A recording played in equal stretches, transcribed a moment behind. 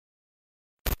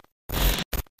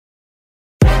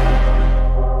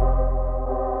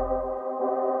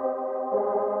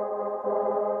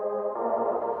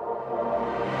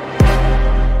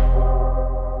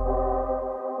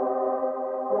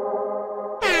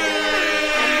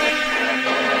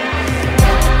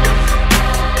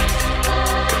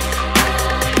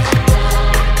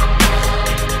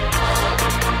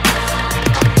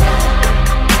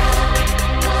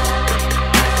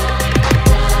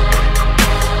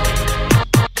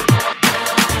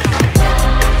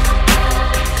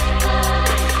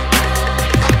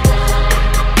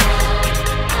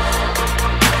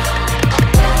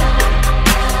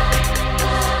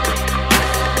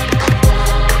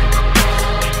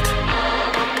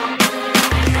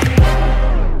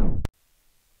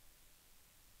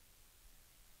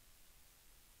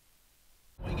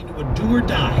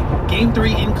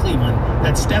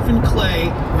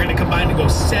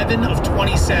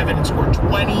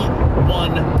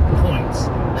21 points.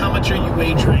 How much are you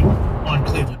wagering on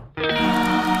Cleveland?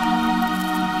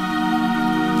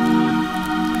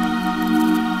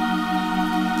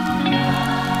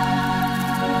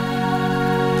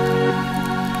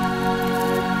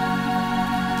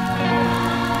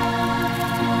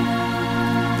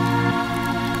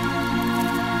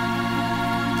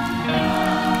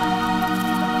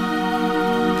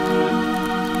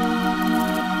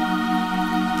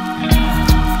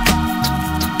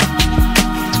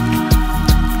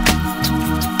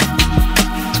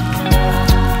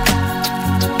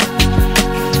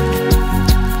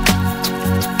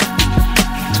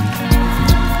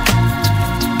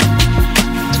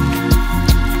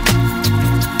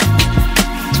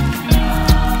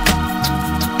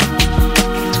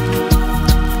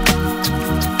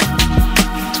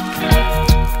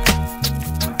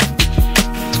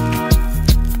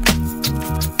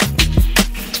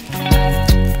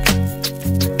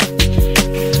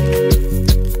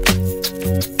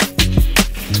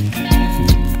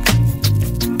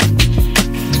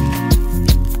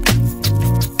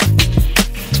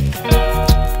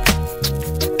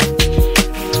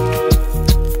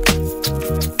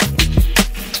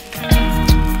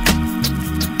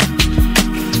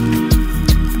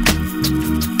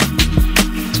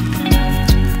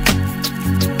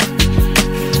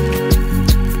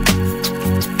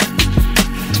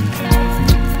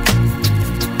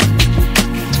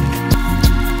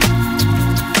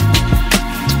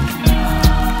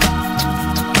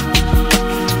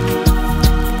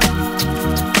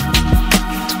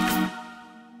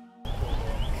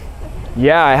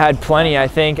 Yeah, I had plenty. I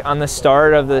think on the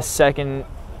start of the second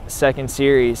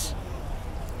series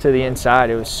to the inside,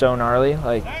 it was so gnarly,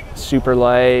 like super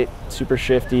light, super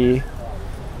shifty.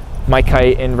 My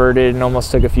kite inverted and almost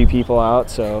took a few people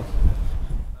out, so.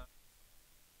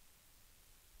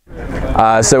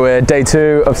 So we're day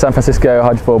 2 of San Francisco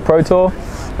Hydrofoil Pro Tour.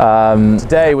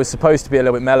 Today was supposed to be a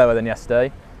little bit mellower than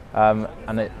yesterday,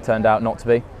 and it turned out not to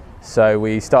be. So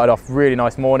we started off really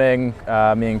nice morning,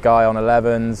 me and Guy on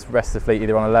 11s, rest of the fleet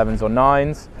either on 11s or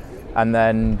 9s, and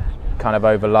then kind of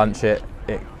over lunch it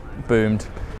boomed.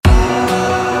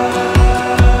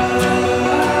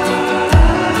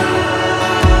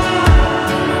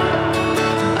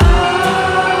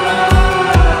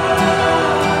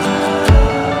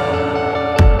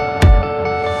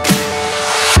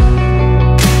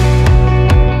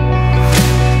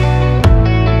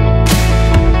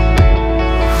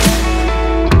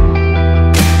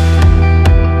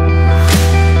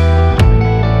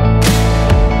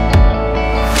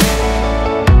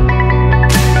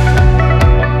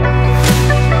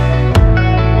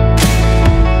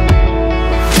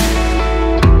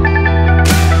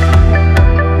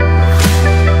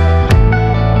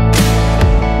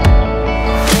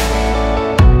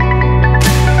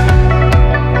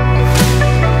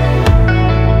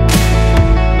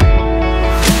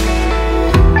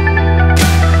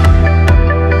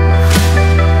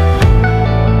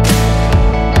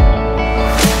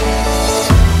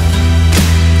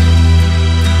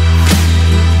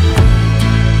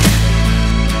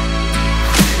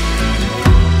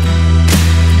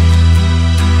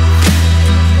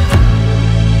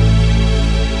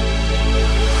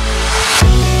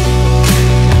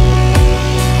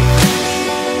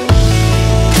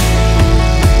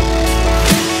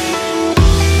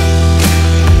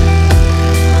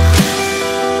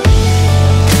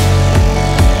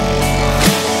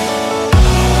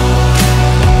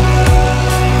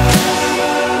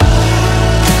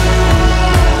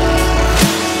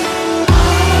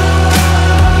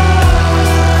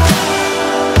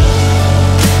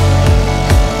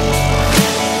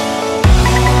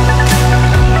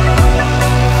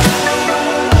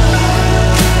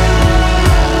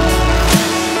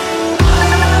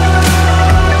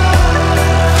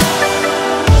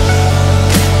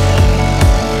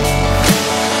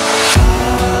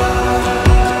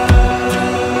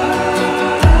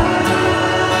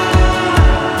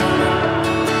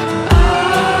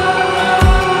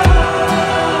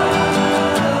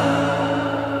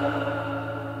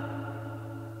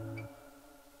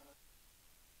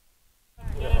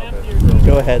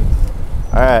 Go ahead.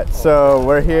 All right, so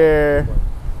we're here,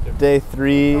 day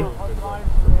 3.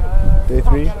 Day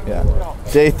 3? Yeah.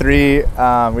 Day 3.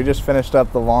 We just finished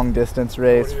up the long distance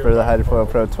race for the Hydrofoil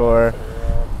Pro Tour,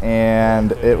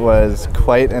 and it was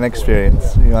quite an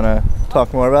experience. You want to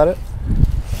talk more about it?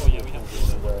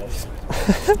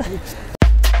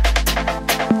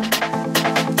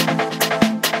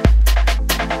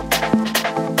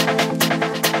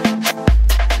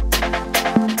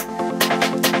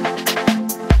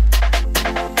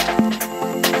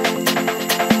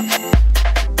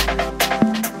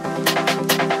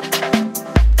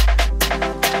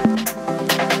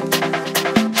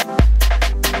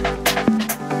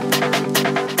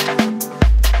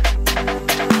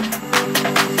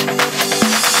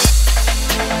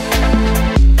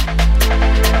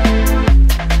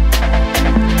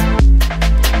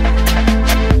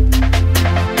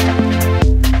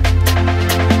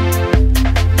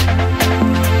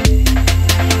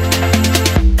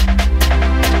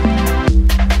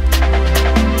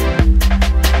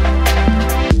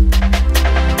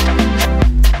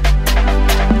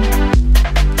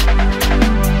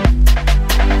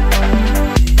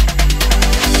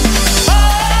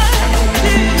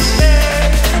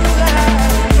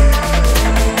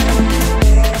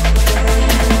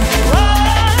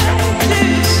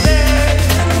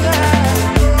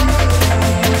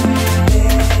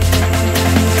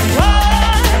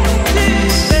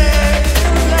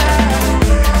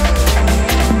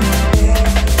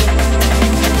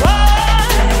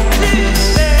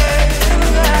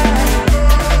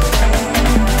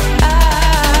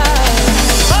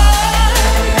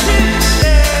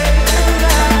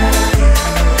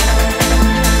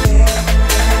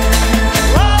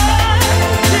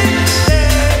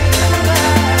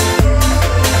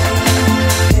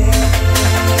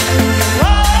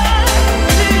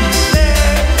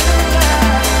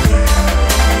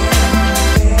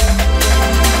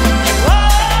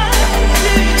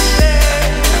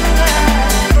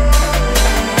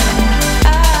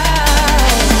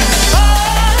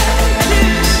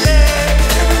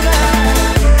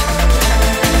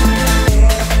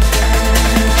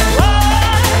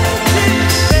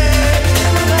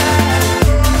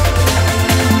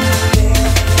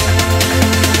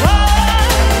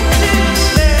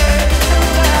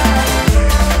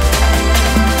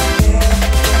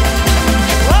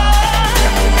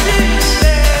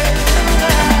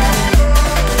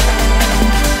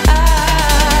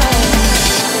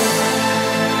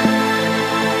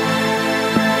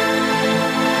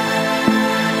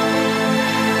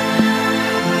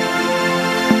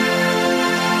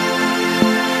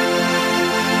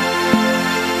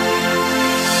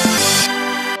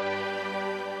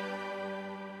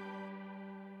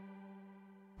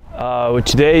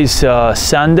 Today is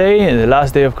Sunday, the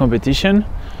last day of competition,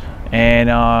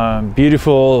 and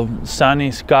beautiful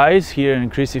sunny skies here in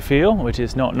Christie Field, which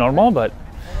is not normal, but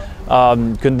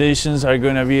conditions are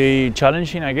going to be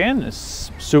challenging again.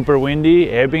 It's super windy,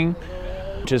 ebbing.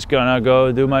 Just gonna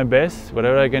go do my best,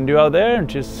 whatever I can do out there, and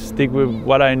just stick with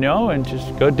what I know and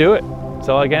just go do it. That's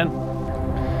all I can.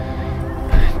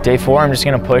 Day 4, I'm just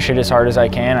gonna push it as hard as I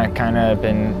can. I kind of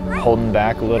been holding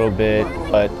back a little bit,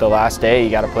 but the last day, you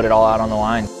gotta put it all out on the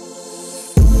line.